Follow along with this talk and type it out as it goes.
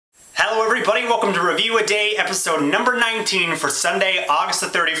Hello everybody, welcome to Review a Day, episode number 19 for Sunday, August the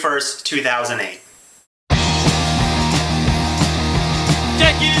 31st, 2008.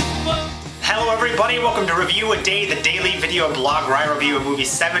 Hello everybody, welcome to Review a Day, the daily video blog where I review a movie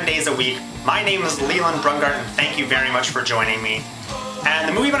 7 days a week. My name is Leland Brungart and thank you very much for joining me. And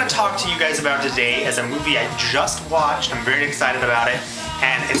the movie I'm going to talk to you guys about today is a movie I just watched. I'm very excited about it.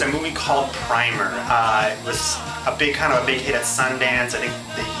 And it's a movie called Primer. It was a big hit at Sundance, I think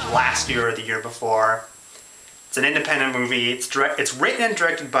the last year or the year before. It's an independent movie. It's written and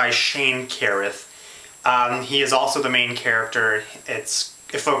directed by Shane Carruth. He is also the main character. It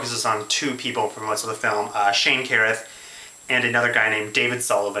focuses on two people for most of the film, Shane Carruth and another guy named David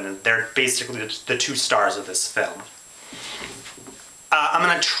Sullivan, and they're basically the two stars of this film. I'm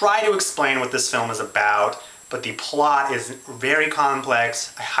going to try to explain what this film is about, but the plot is very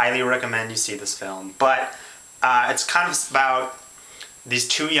complex. I highly recommend you see this film. But it's kind of about these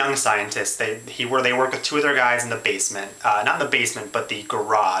two young scientists. They work with two other guys in the basement. Not in the basement, but the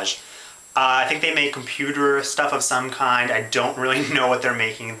garage. I think they make computer stuff of some kind. I don't really know what they're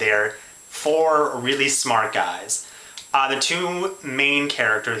making. They're four really smart guys. The two main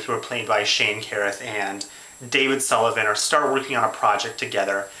characters, who are played by Shane Carruth and David Sullivan, start working on a project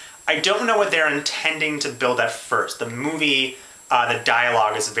together. I don't know what they're intending to build at first. The movie, the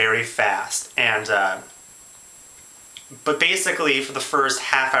dialogue is very fast, and but basically for the first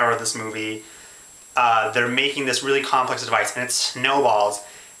half hour of this movie, they're making this really complex device, and it snowballs.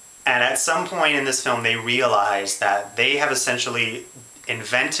 And at some point in this film, they realize that they have essentially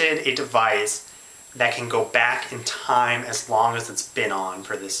invented a device that can go back in time as long as it's been on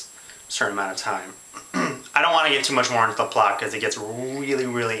for this certain amount of time. I don't want to get too much more into the plot because it gets really,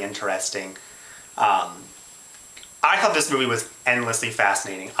 really interesting. I thought this movie was endlessly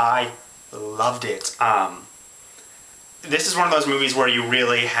fascinating. I loved it. This is one of those movies where you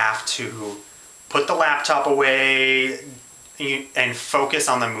really have to put the laptop away and focus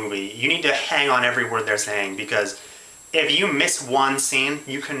on the movie. You need to hang on every word they're saying, because if you miss one scene,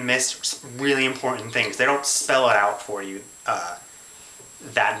 you can miss really important things. They don't spell it out for you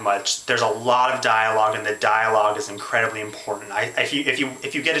that much. There's a lot of dialogue, and the dialogue is incredibly important. If you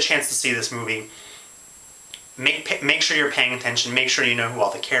get a chance to see this movie, make sure you're paying attention. Make sure you know who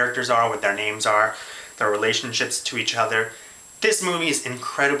all the characters are, what their names are, their relationships to each other. This movie is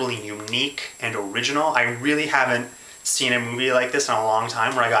incredibly unique and original. I really haven't seen a movie like this in a long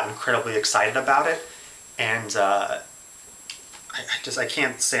time where I got incredibly excited about it, and I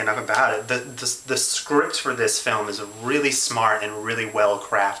can't say enough about it. The script for this film is really smart and really well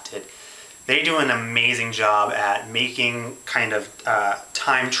crafted. They do an amazing job at making kind of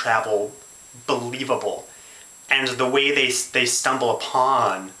time travel believable, and the way they stumble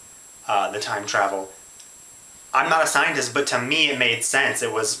upon the time travel. I'm not a scientist, but to me it made sense.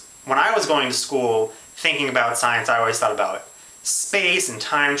 It was, when I was going to school thinking about science, I always thought about space and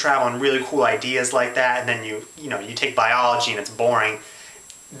time travel and really cool ideas like that, and then you take biology and it's boring.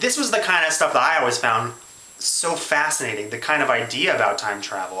 This was the kind of stuff that I always found so fascinating, the kind of idea about time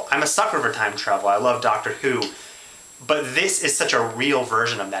travel. I'm a sucker for time travel. I love Doctor Who, but this is such a real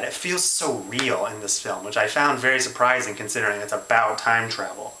version of that. It feels so real in this film, which I found very surprising considering it's about time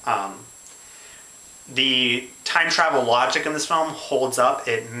travel. The time travel logic in this film holds up.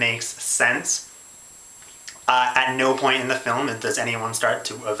 It makes sense. At no point in the film does anyone start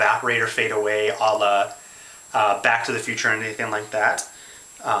to evaporate or fade away, a la Back to the Future or anything like that.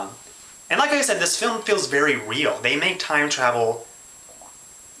 And like I said, this film feels very real. They make time travel...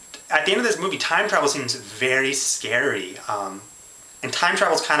 At the end of this movie, time travel seems very scary. And time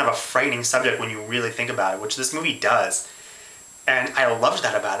travel is kind of a frightening subject when you really think about it, which this movie does. And I loved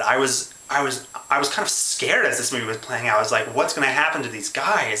that about it. I was kind of scared as this movie was playing out. I was like, what's going to happen to these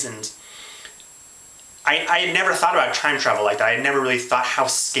guys? And I had never thought about time travel like that. I had never really thought how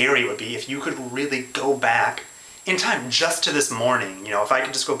scary it would be if you could really go back in time just to this morning. You know, if I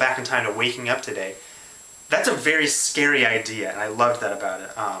could just go back in time to waking up today. That's a very scary idea, and I loved that about it.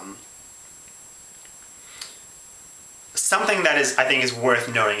 Something that I think is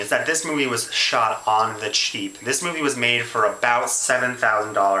worth noting is that this movie was shot on the cheap. This movie was made for about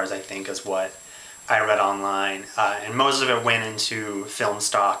 $7,000, I think, is what I read online. And most of it went into film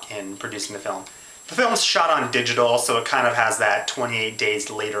stock in producing the film. The film's shot on digital, so it kind of has that 28 days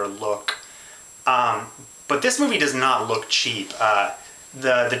later look. But this movie does not look cheap.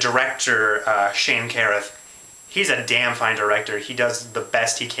 The director, Shane Carruth, he's a damn fine director. He does the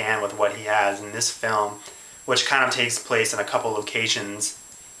best he can with what he has in this film, which kind of takes place in a couple locations.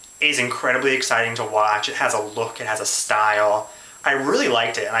 Is incredibly exciting to watch. It has a look, it has a style. I really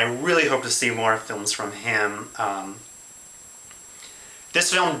liked it, and I really hope to see more films from him.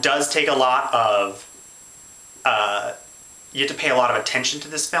 This film does take a lot of, you have to pay a lot of attention to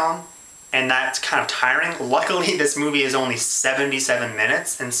this film, and that's kind of tiring. Luckily, this movie is only 77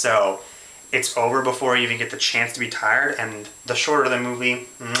 minutes, and so it's over before you even get the chance to be tired, and the shorter the movie,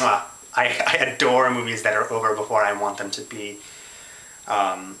 mwah, I adore movies that are over before I want them to be.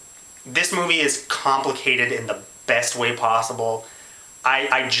 This movie is complicated in the best way possible.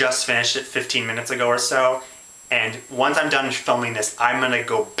 I just finished it 15 minutes ago or so, and once I'm done filming this, I'm going to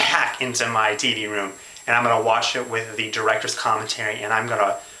go back into my TV room, and I'm going to watch it with the director's commentary, and I'm going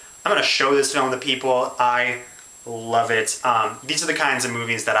to show this film to people. I love it. These are the kinds of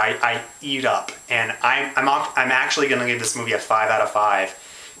movies that I eat up, and I'm actually going to give this movie a 5 out of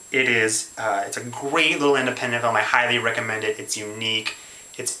 5. It's a great little independent film. I highly recommend it. It's unique.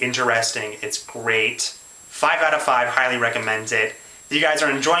 It's interesting. It's great. 5 out of 5. Highly recommend it. If you guys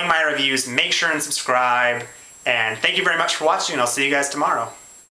are enjoying my reviews, make sure and subscribe. And thank you very much for watching, and I'll see you guys tomorrow.